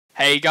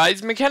Hey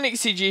guys, Mechanic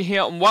CG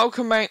here and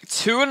welcome back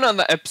to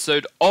another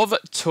episode of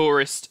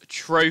Tourist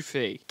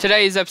Trophy.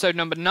 Today is episode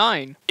number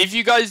 9. If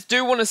you guys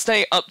do want to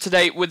stay up to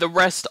date with the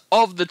rest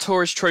of the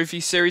Tourist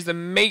Trophy series,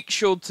 then make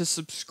sure to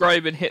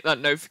subscribe and hit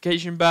that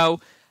notification bell.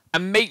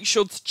 And make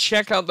sure to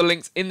check out the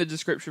links in the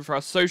description for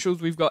our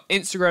socials. We've got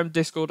Instagram,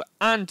 Discord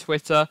and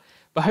Twitter.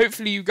 But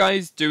hopefully you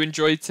guys do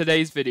enjoy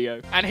today's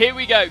video. And here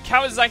we go,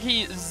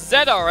 Kawasaki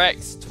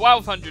ZRX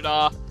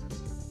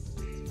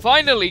 1200R.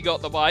 Finally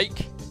got the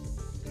bike.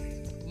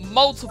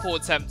 Multiple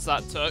attempts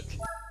that took.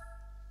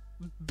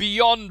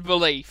 Beyond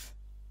belief.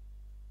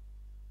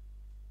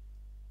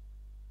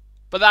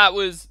 But that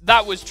was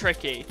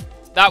tricky.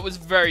 That was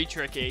very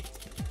tricky.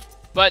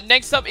 But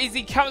next up is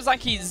the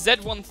Kawasaki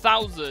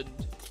Z1000.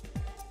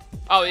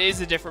 Oh, it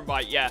is a different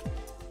bike, yeah.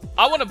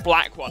 I want a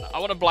black one. I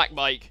want a black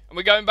bike. And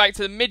we're going back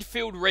to the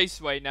Midfield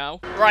Raceway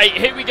now. Right,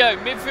 here we go.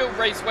 Midfield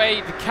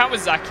Raceway, the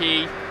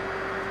Kawasaki.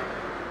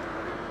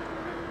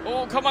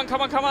 Oh, come on,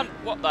 come on, come on.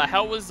 What the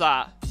hell was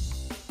that?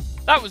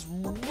 That was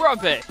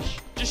rubbish.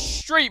 Just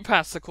straight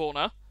past the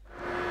corner.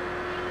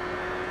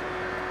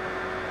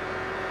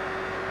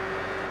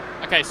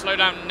 Okay, slow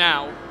down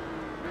now.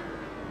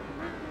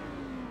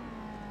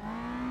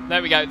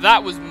 There we go.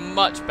 That was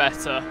much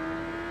better.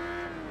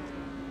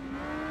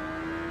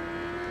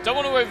 Don't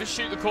want to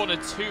overshoot the corner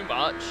too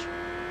much.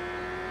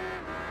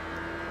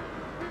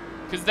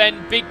 Because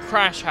then big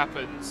crash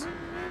happens.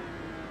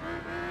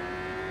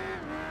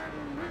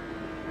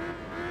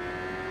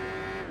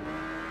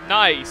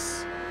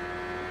 Nice.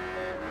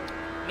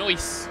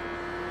 Nice.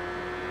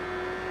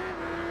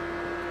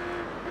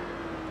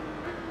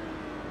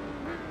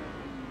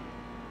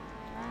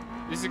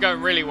 This is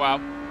going really well.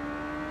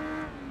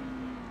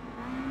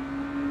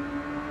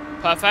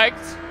 Perfect.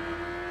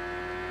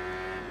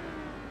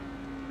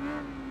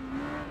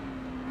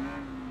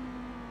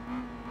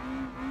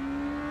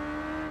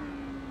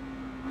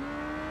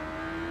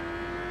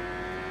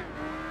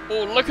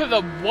 Oh, look at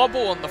the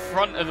wobble on the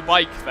front of the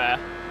bike there.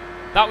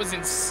 That was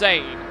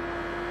insane.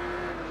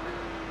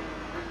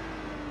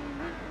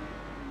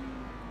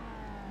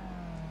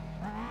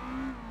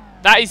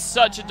 That is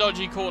such a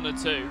dodgy corner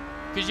too.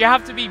 Because you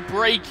have to be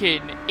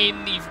braking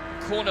in the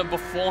corner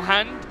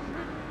beforehand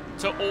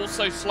to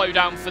also slow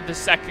down for the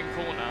second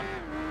corner.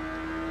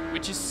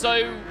 Which is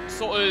so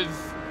sort of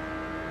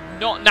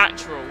not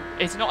natural.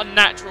 It's not a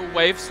natural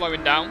way of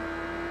slowing down.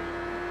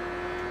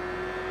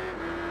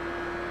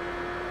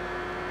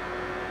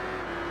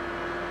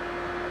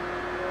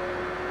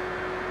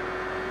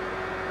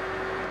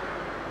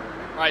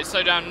 Right,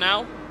 slow down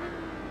now.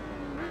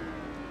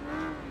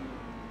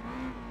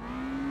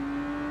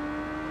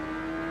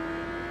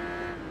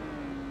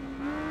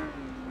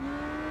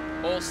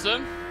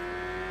 Awesome.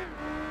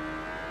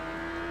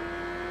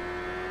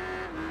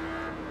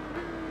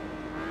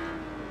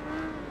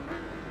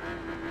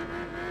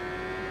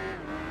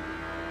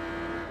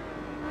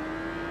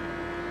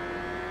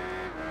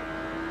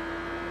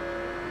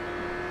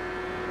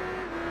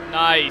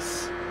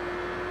 Nice.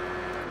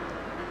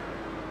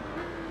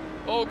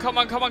 Oh, come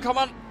on, come on, come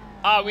on.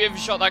 Ah, we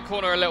overshot that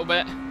corner a little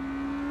bit.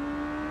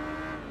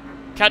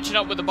 Catching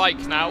up with the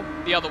bike now,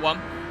 the other one.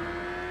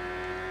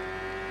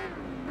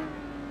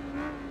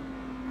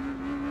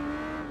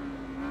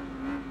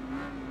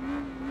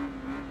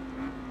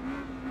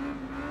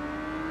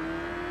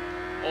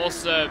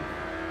 Awesome.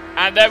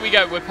 And there we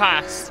go, we're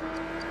past.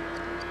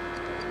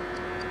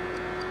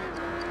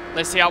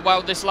 Let's see how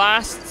well this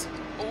lasts.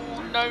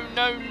 Oh, no,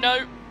 no,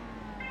 no.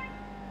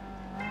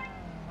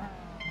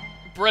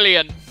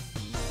 Brilliant.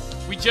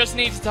 We just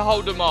needed to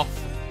hold them off.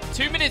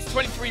 2 minutes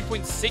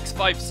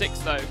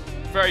 23.656 though.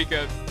 Very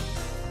good.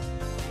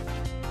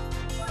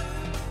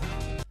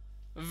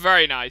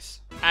 Very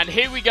nice. And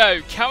here we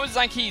go.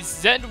 Kawasaki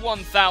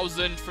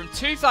Z1000 from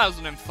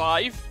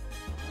 2005.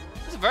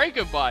 That's a very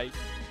good bike.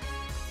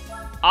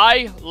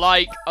 I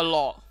like a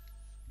lot.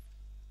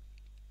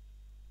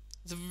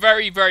 It's a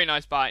very, very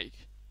nice bike.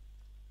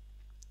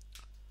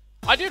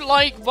 I do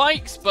like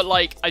bikes, but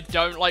like I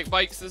don't like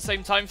bikes at the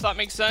same time, if that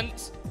makes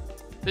sense.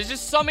 There's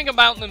just something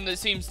about them that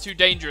seems too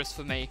dangerous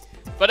for me.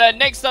 But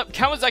next up,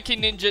 Kawasaki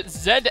Ninja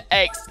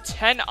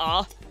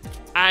ZX10R.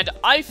 And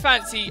I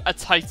fancy a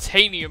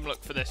titanium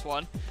look for this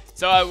one.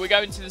 So we're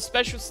going to the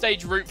special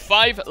stage Route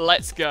 5.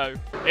 Let's go.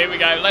 Here we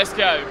go. Let's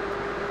go.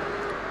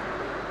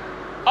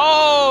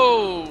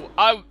 Oh!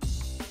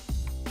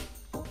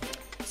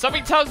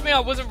 Something tells me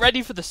I wasn't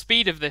ready for the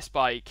speed of this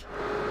bike.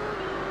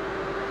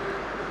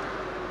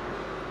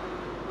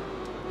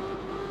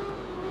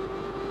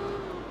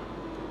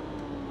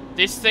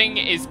 This thing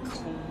is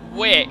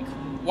quick.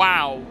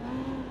 Wow.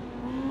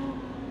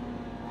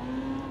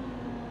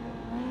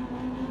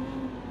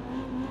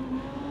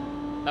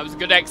 That was a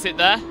good exit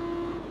there.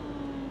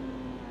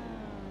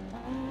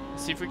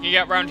 Let's see if we can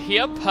get around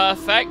here.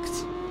 Perfect.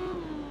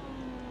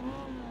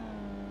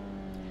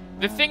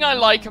 The thing I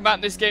like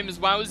about this game as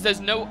well is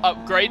there's no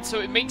upgrade,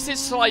 so it makes it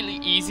slightly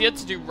easier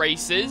to do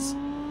races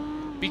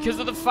because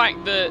of the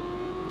fact that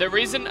there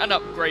isn't an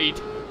upgrade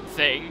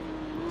thing.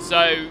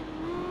 So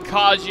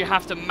cars you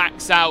have to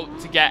max out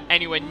to get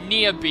anywhere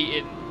near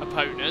beating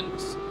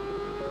opponents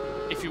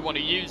if you want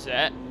to use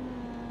it.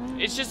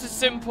 It's just a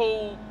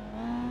simple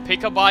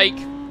pick a bike,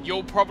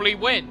 you'll probably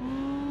win.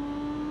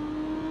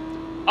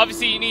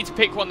 Obviously you need to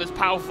pick one that's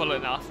powerful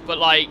enough, but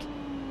like,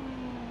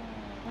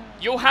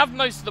 you'll have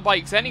most of the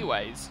bikes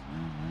anyways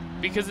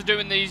because of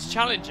doing these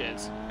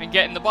challenges and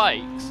getting the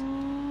bikes.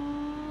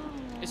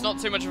 It's not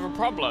too much of a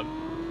problem.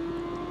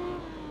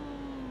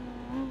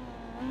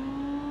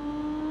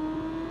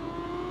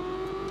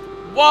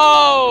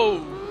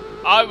 Whoa!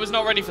 I was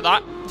not ready for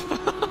that.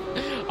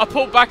 I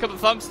pulled back on the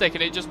thumbstick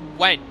and it just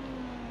went.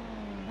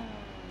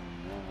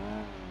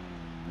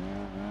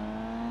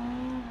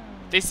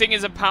 This thing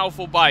is a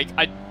powerful bike,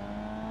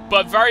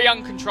 but very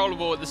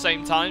uncontrollable at the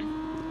same time.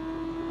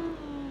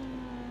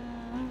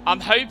 I'm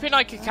hoping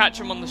I could catch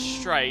him on the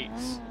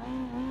straights.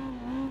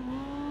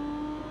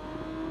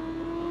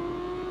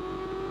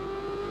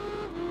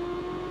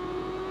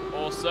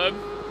 Awesome.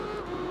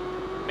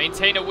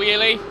 Maintain a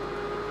wheelie.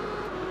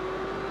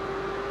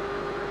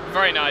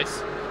 Very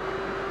nice.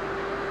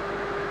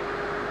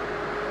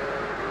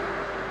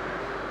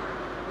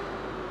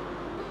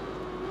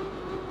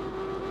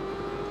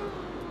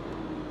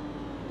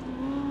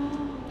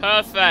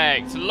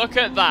 Perfect. Look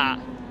at that.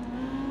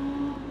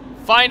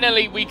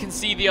 Finally, we can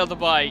see the other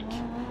bike.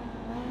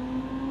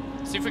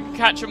 See if we can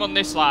catch him on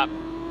this lap.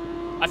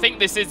 I think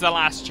this is the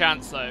last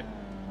chance, though.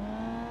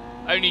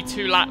 Only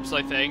 2 laps,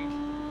 I think.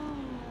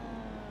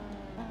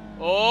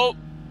 Oh,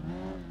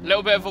 a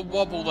little bit of a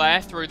wobble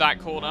there through that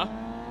corner.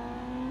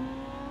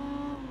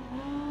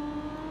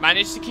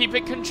 Managed to keep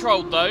it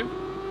controlled, though.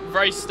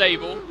 Very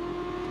stable.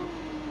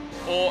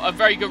 Or a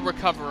very good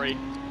recovery.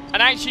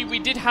 And actually, we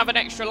did have an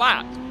extra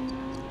lap.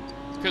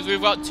 Because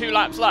we've got 2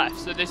 laps left,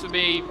 so this would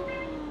be...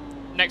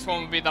 next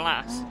one would be the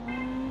last.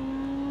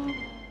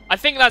 I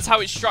think that's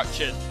how it's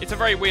structured. It's a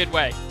very weird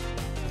way.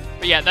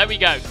 But yeah, there we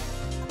go.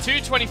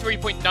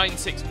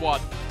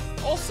 223.961.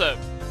 Awesome.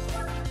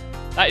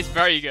 That is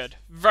very good.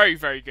 Very,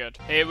 very good.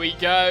 Here we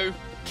go.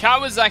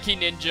 Kawasaki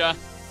Ninja.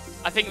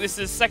 I think this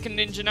is the second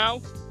Ninja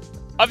now.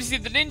 Obviously,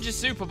 the Ninja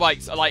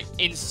Superbikes are like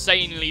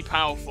insanely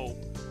powerful.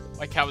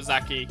 Like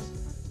Kawasaki.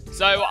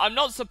 So, I'm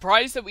not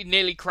surprised that we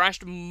nearly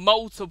crashed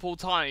multiple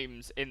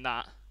times in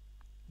that.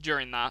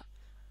 During that.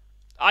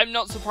 I'm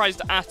not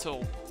surprised at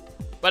all.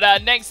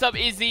 But next up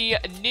is the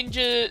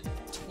Ninja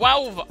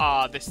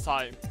 12R this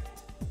time.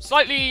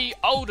 Slightly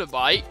older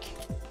bike.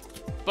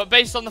 But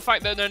based on the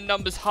fact that the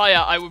number's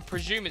higher, I would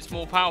presume it's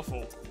more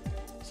powerful.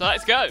 So,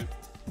 let's go.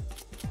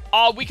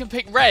 Oh, we can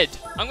pick red.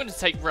 I'm going to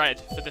take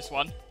red for this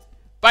one.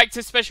 Back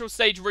to Special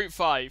Stage Route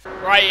 5.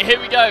 Right, here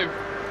we go.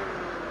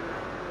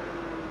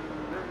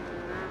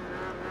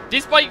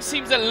 This bike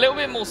seems a little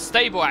bit more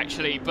stable,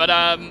 actually. But,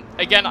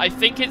 again, I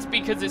think it's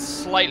because it's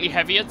slightly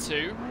heavier,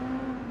 too.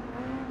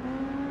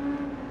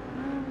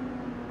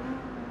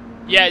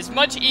 Yeah, it's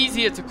much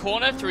easier to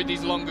corner through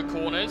these longer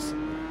corners.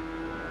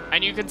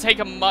 And you can take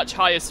a much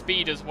higher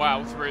speed as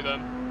well through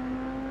them.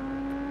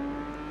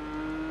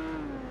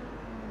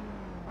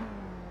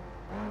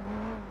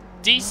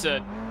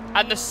 Decent.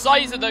 And the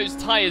size of those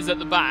tyres at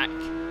the back,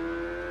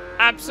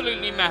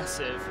 absolutely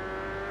massive.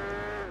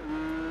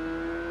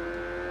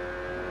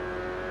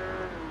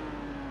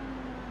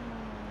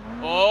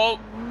 Oh,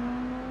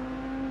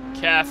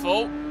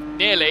 careful,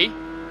 nearly.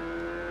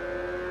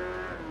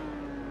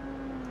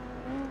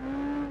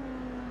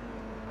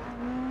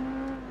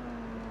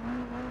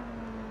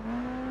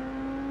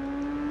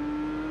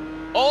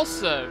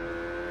 Awesome.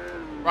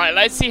 Right,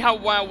 let's see how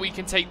well we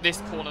can take this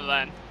corner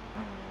then.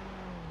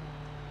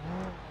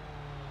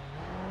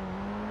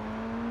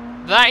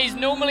 That is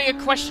normally a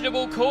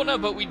questionable corner,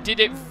 but we did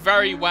it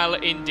very well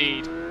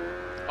indeed.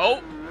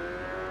 Oh.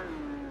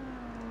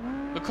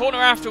 The corner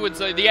afterwards,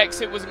 though, the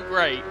exit wasn't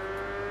great.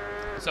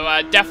 So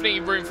definitely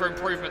room for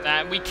improvement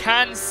there. And we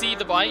can see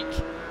the bike.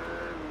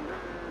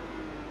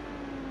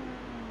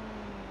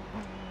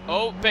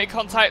 Oh, bit of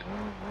contact.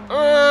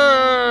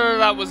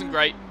 That wasn't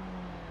great.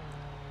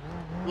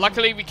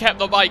 Luckily, we kept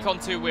the bike on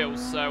 2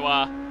 wheels,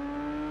 so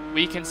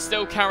we can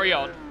still carry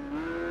on.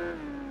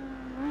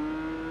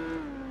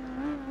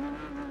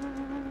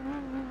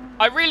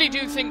 I really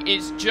do think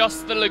it's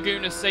just the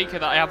Laguna Seca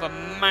that I have a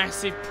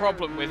massive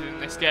problem with in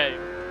this game.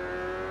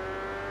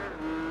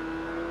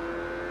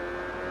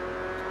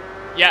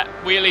 Yeah,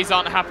 wheelies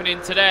aren't happening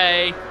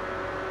today.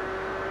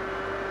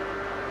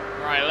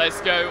 Right,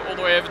 let's go all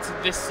the way over to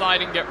this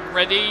side and get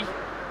ready.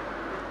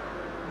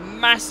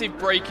 Massive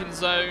braking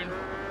zone.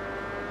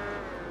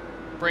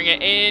 Bring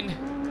it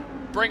in.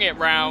 Bring it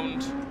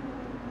round.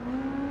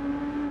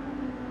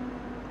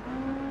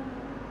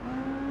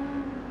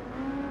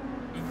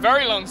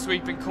 Very long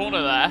sweeping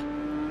corner there.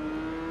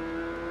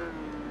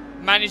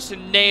 Managed to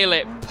nail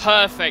it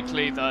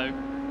perfectly though.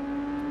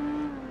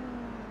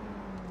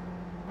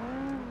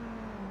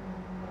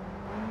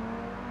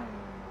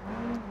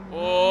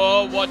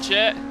 Oh, watch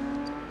it.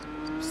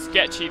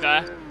 Sketchy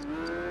there.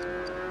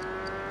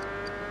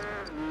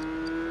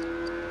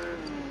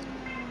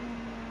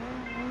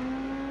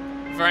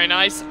 Very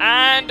nice.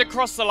 And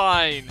across the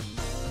line.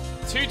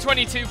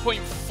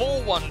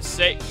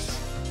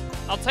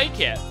 222.416. I'll take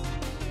it.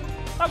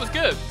 That was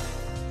good.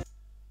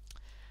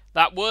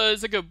 That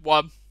was a good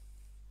one.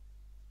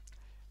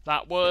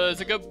 That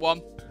was a good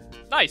one.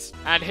 Nice.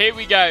 And here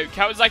we go.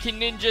 Kawasaki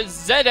Ninja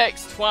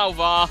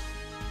ZX-12R.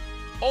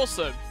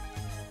 Awesome.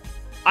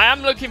 I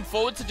am looking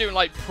forward to doing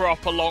like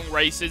proper long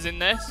races in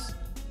this.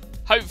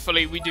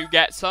 Hopefully we do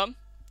get some.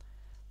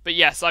 But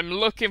yes, I'm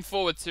looking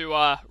forward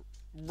to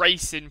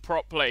racing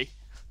properly.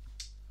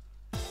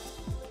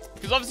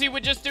 Because obviously we're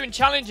just doing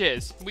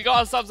challenges. We got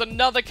ourselves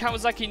another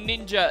Kawasaki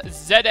Ninja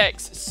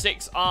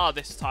ZX-6R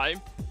this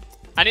time.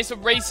 And it's a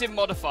racing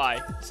modify.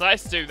 So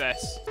let's do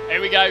this. Here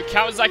we go.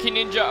 Kawasaki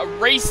Ninja, a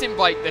racing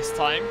bike this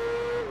time.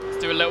 Let's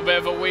do a little bit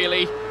of a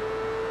wheelie.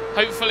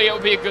 Hopefully it'll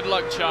be a good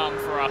luck charm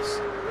for us.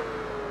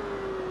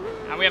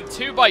 And we have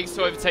 2 bikes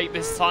to overtake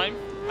this time.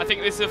 I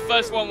think this is the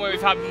first one where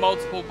we've had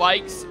multiple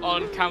bikes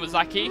on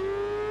Kawasaki.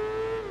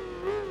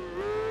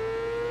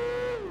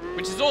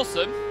 Which is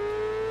awesome.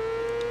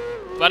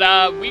 But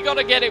we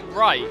gotta get it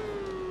right.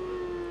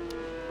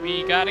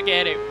 We gotta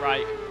get it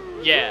right.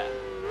 Yeah.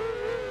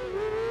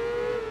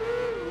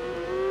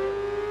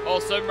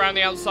 Awesome, round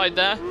the outside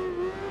there.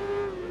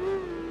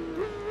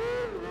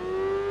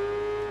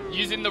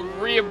 Using the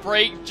rear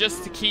brake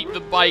just to keep the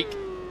bike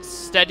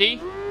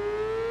steady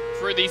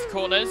through these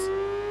corners.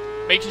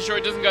 Making sure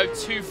it doesn't go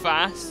too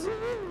fast.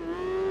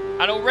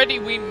 And already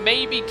we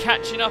may be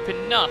catching up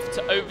enough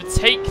to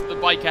overtake the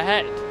bike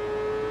ahead.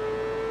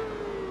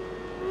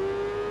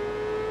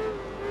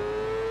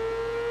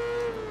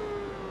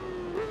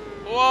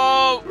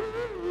 Whoa!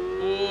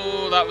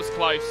 Oh, that was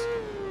close.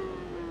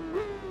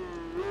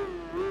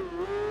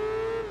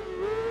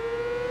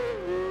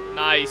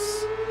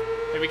 Nice.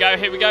 Here we go,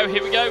 here we go,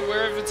 here we go.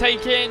 We're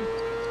overtaking.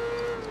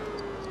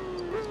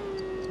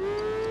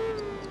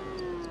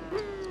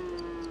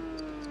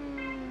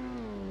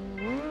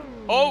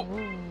 Oh!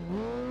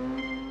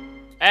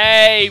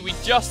 Hey, we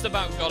just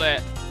about got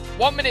it.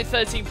 1 minute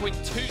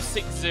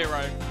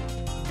 13.260.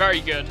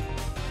 Very good.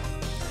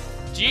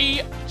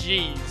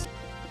 GG's.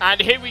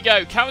 And here we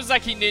go.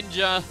 Kawasaki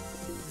Ninja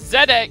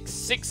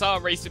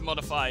ZX-6R Racing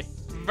Modify.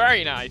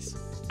 Very nice.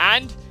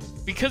 And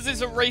because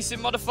it's a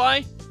racing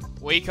modify,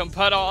 we can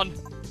put on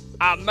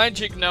our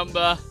magic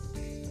number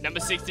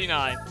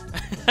 69.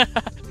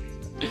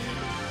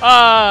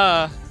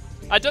 I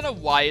don't know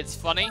why it's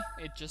funny.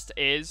 It just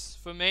is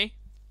for me.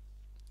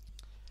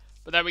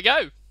 But there we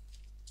go.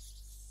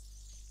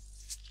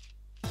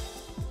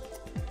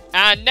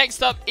 And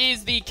next up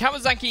is the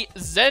Kawasaki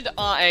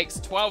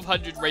ZRX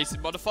 1200 Racing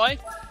Modify.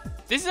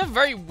 This is a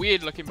very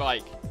weird looking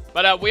bike.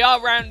 But we are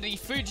around the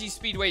Fuji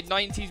Speedway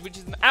 90s, which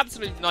is an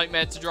absolute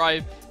nightmare to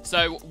drive.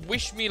 So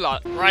wish me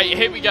luck. Right,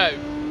 here we go.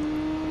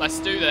 Let's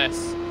do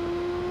this.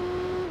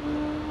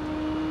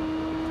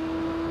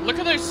 Look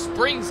at those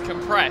springs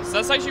compressed.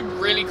 That's actually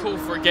really cool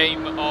for a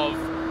game of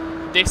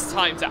this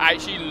time to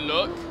actually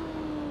look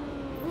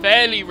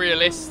fairly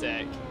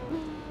realistic.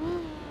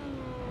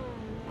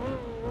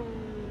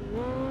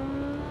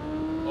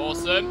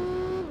 Awesome.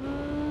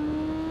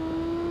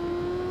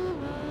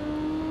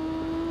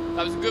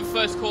 That was a good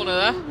first corner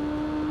there.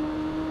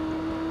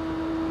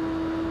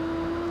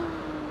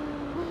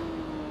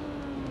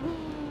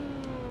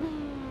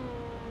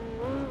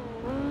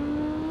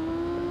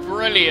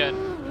 Brilliant.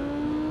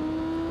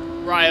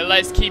 Right,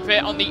 let's keep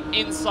it on the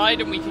inside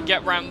and we can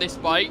get round this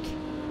bike.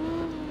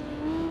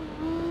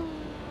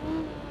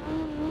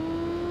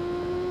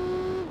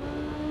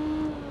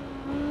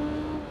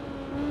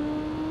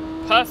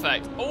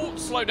 Perfect. Oh,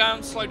 slow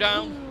down, slow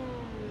down.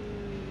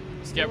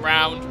 Let's get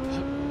round.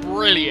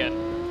 Brilliant.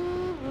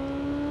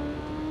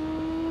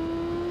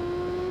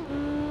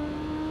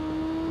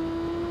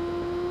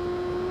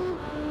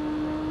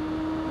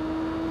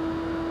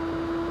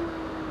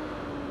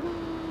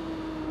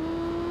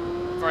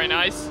 Very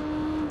nice.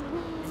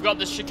 We've got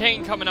the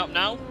chicane coming up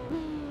now.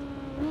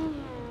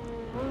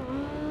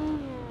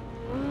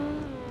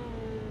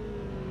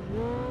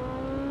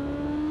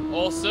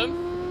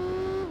 Awesome.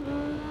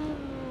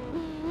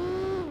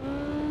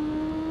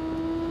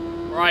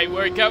 Right,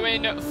 we're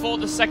going for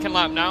the second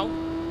lap now.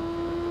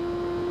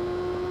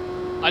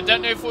 I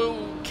don't know if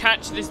we'll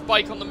catch this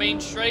bike on the main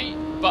straight,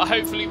 but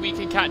hopefully we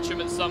can catch him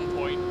at some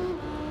point.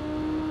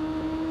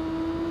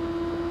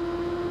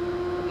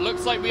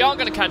 Looks like we are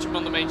going to catch him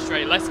on the main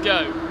straight. Let's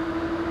go.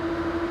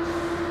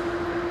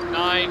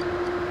 9,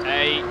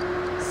 8,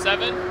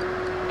 7.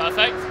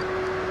 Perfect.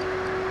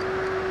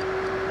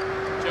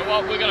 Do you know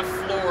what? We're going to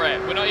floor it.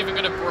 We're not even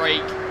going to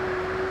brake.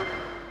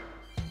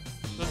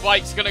 The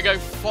bike's going to go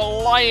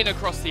flying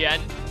across the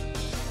end.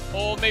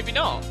 Or maybe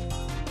not.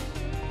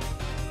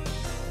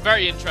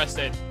 Very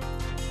interesting.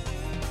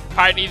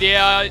 Apparently the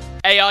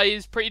AI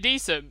is pretty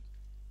decent.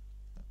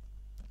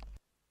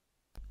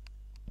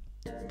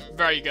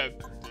 Very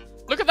good.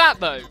 Look at that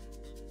though.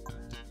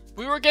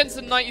 We were against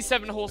a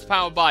 97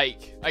 horsepower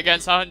bike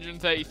against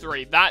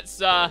 133.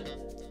 That's a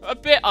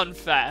bit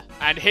unfair.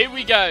 And here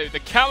we go. The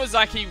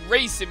Kawasaki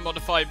Racing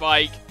Modified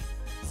Bike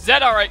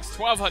ZRX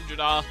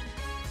 1200R.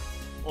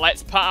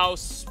 Let's put our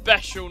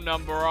special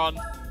number on.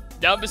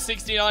 Number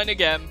 69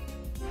 again.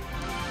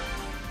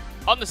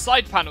 On the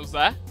side panels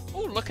there.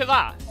 Oh, look at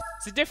that.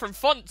 It's a different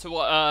font to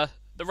what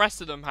the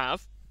rest of them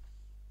have.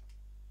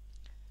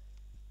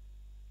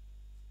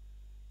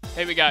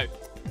 Here we go.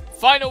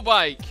 Final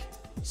bike.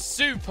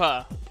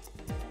 Super.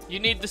 You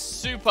need the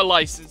super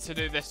license to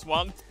do this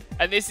one.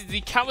 And this is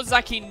the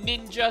Kawasaki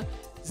Ninja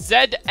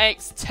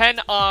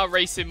ZX-10R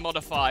Racing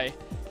Modify.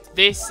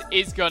 This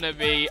is going to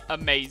be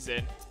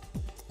amazing.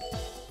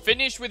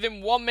 Finished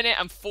within 1 minute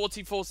and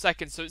 44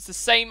 seconds. So it's the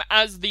same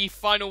as the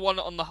final one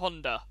on the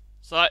Honda.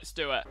 So let's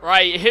do it.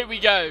 Right, here we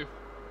go.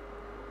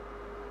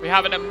 We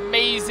have an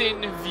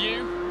amazing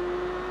view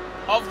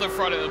of the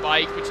front of the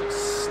bike, which looks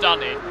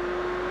stunning.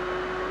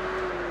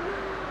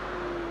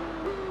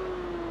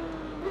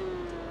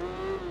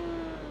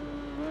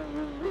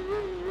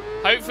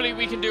 Hopefully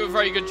we can do a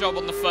very good job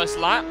on the first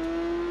lap.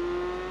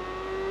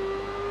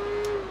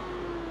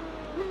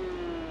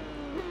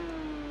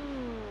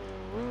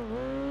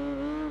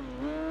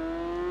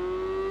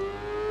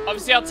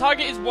 Obviously our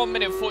target is 1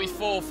 minute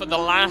 44 for the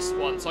last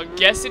one, so I'm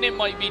guessing it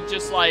might be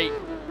just like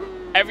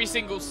every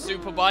single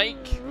super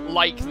bike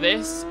like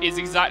this is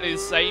exactly the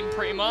same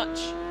pretty much.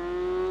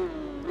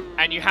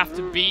 And you have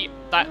to beat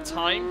that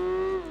time,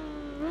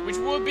 which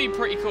would be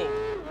pretty cool.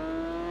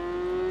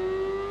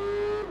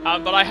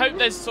 But I hope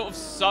there's sort of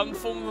some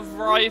form of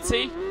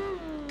variety,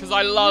 because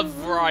I love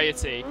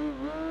variety.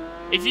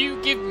 If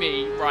you give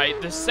me, right,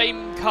 the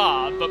same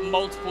car but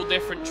multiple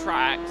different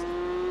tracks,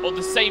 or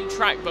the same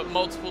track but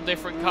multiple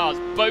different cars,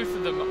 both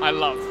of them I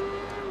love.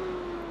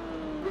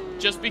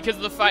 Just because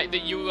of the fact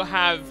that you will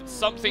have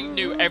something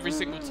new every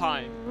single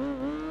time.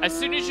 As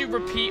soon as you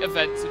repeat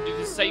events and do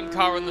the same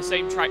car on the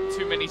same track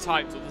too many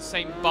times, or the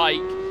same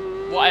bike,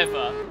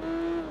 whatever,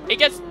 it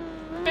gets a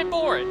bit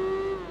boring.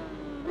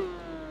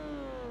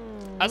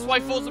 That's why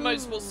Forza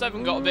Motorsport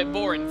 7 got a bit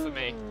boring for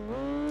me.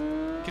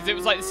 Because it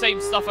was like the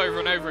same stuff over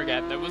and over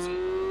again. There wasn't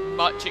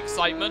much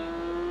excitement.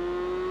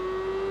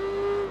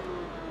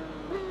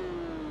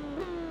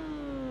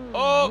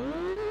 Oh!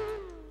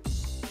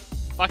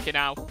 Fucking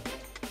hell.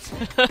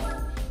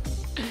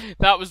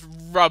 That was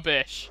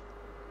rubbish.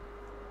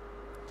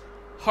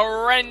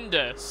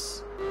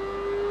 Horrendous.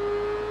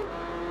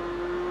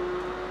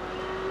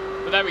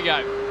 But there we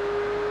go.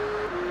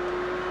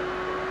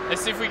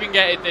 Let's see if we can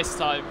get it this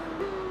time.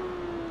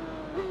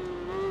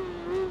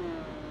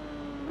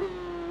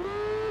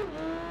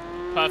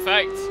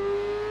 Perfect.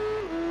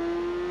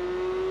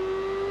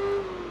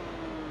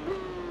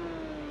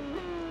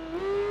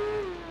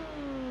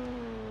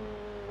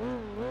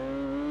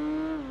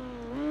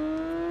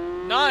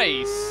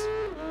 Nice.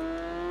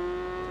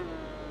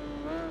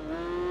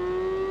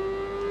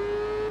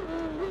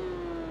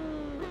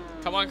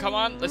 Come on, come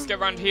on. Let's get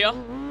around here.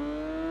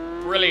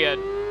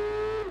 Brilliant.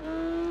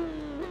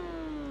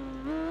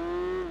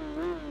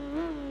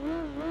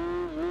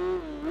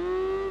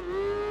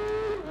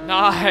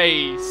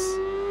 Nice.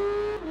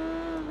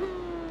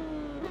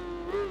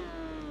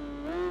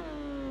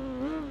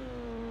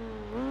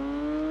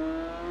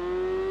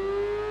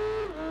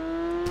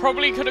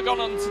 Probably could have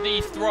gone onto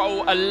the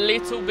throttle a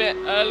little bit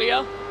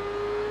earlier.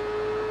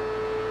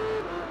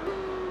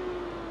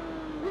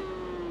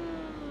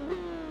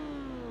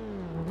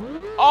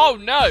 Oh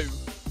no!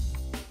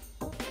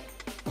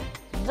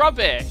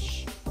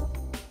 Rubbish!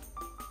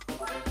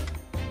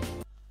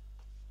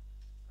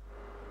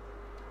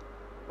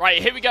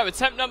 Right, here we go,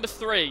 attempt number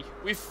 3.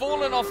 We've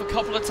fallen off a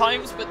couple of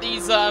times, but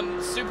these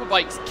super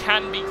bikes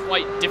can be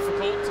quite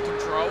difficult to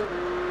control.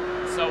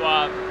 So,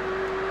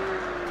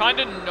 kind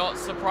of not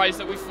surprised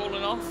that we've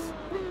fallen off.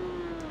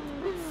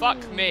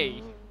 Fuck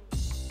me.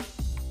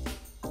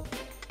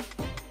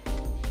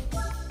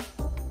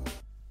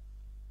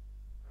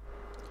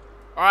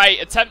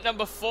 Alright, attempt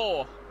number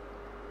 4.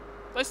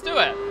 Let's do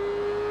it.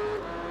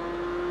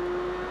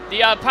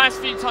 The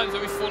past few times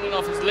that we've fallen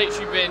off has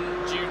literally been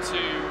due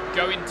to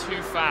going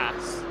too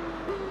fast.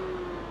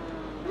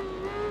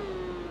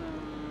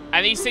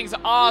 And these things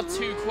are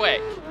too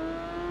quick.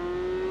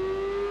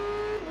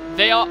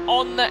 They are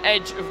on the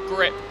edge of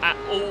grip at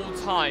all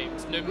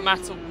times, no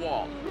matter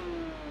what.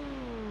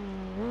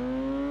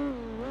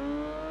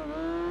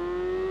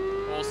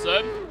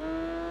 Awesome.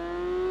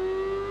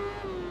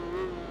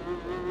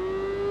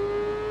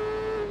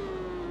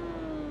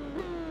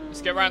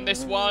 Let's get around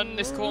this one,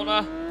 this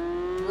corner.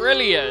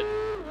 Brilliant.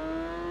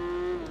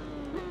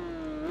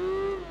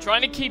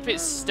 Trying to keep it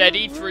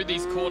steady through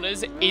these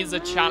corners is a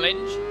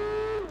challenge,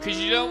 because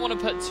you don't want to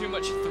put too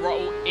much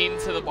throttle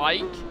into the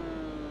bike,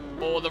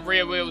 or the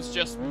rear wheels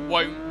just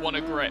won't want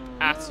to grip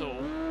at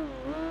all.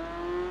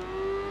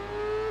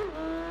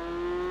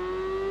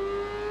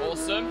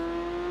 Awesome.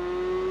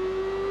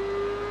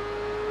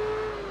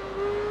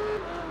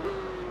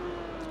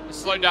 Let's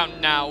slow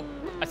down now.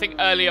 I think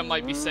earlier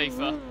might be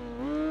safer.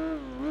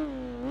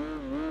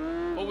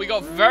 Well, we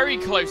got very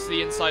close to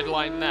the inside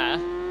line there.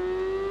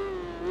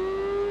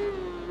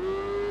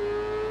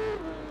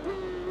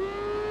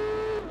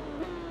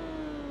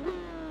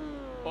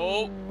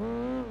 Oh.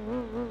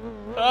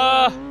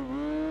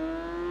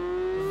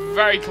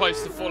 Very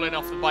close to falling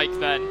off the bike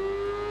then.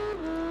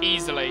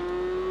 Easily.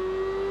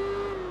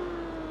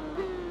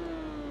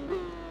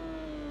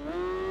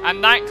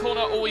 And that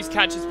corner always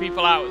catches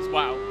people out as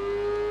well.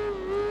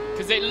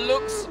 Because it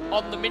looks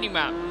on the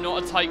minimap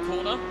not a tight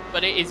corner,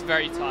 but it is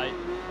very tight.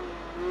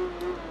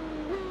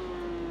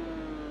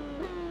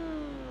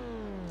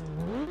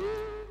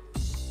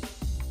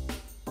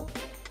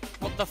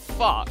 What the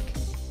fuck?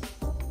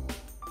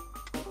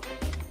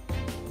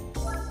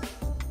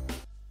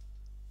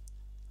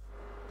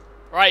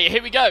 Right,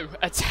 here we go.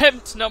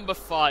 Attempt number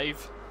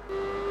 5.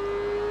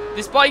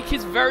 This bike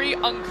is very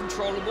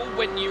uncontrollable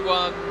when you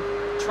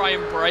try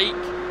and brake.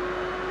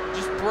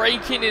 Just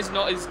braking is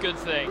not as good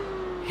thing.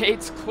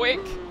 It's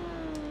quick,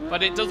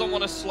 but it doesn't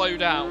want to slow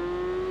down.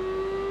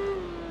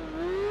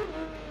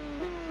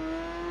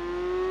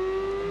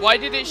 Why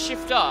did it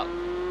shift up?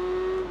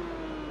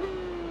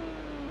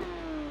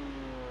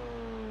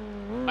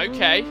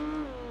 Okay.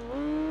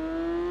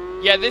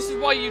 Yeah, this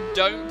is why you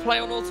don't play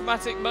on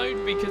automatic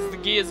mode, because the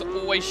gears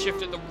always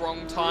shift at the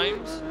wrong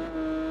times.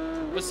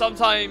 But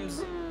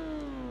sometimes,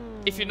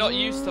 if you're not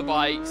used to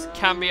bikes,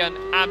 can be an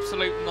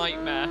absolute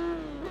nightmare.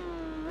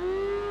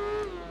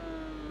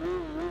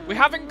 We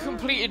haven't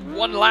completed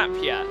 1 lap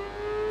yet.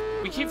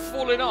 We keep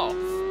falling off.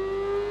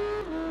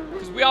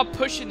 Because we are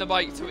pushing the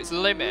bike to its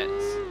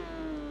limits.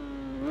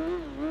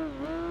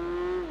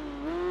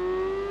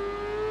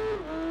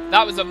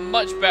 That was a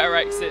much better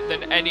exit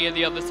than any of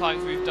the other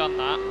times we've done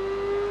that.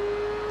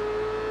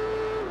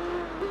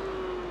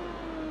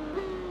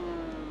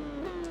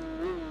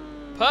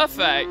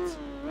 Perfect.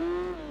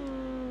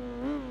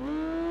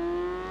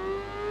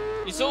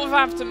 You sort of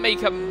have to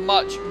make a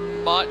much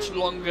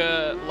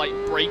longer, like,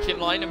 braking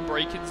line and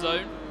braking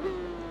zone.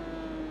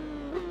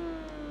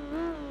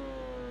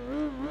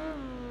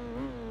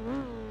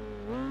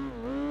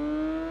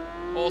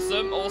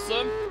 Awesome,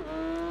 awesome.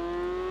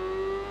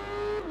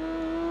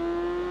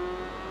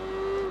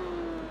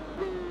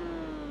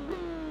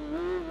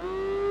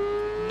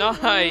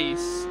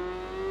 Nice.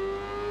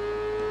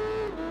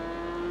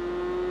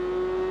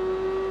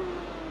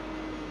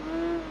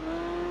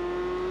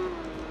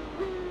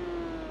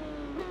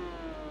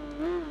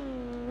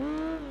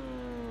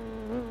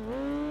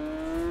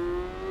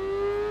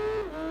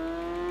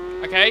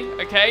 Okay,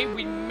 okay,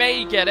 we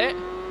may get it.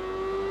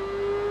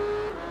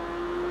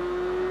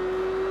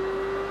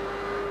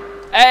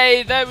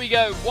 Hey, there we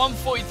go,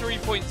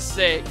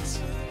 1:43.6.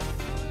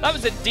 That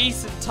was a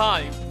decent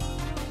time.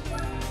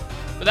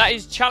 But that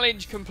is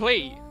challenge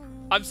complete.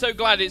 I'm so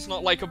glad it's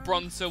not like a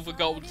bronze, silver,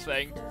 gold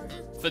thing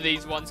for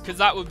these ones, because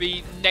that would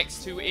be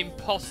next to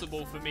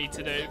impossible for me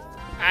to do.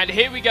 And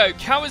here we go,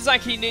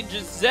 Kawasaki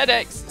Ninja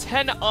ZX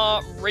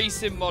 10R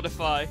Racing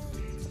Modify.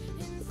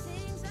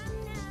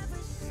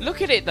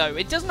 Look at it though,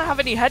 it doesn't have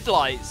any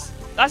headlights.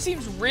 That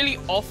seems really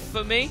off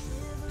for me.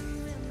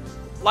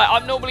 Like,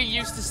 I'm normally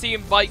used to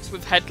seeing bikes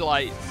with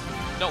headlights,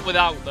 not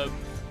without them.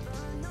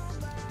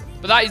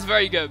 But that is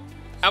very good.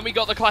 And we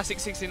got the classic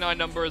 69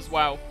 number as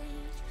well.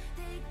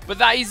 But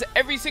that is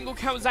every single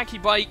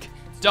Kawasaki bike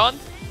done.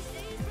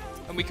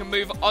 And we can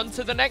move on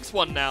to the next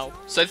one now.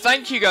 So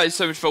thank you guys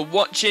so much for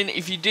watching.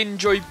 If you did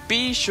enjoy,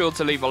 be sure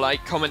to leave a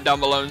like, comment down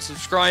below and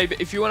subscribe.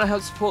 If you want to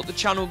help support the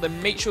channel,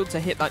 then make sure to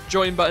hit that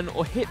join button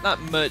or hit that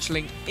merch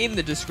link in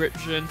the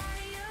description.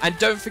 And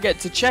don't forget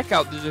to check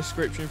out the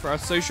description for our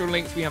social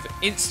links. We have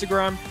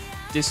Instagram,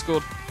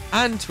 Discord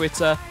and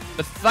Twitter.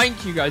 But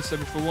thank you guys so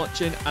much for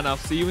watching, and I'll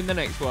see you in the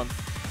next one.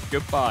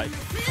 Goodbye.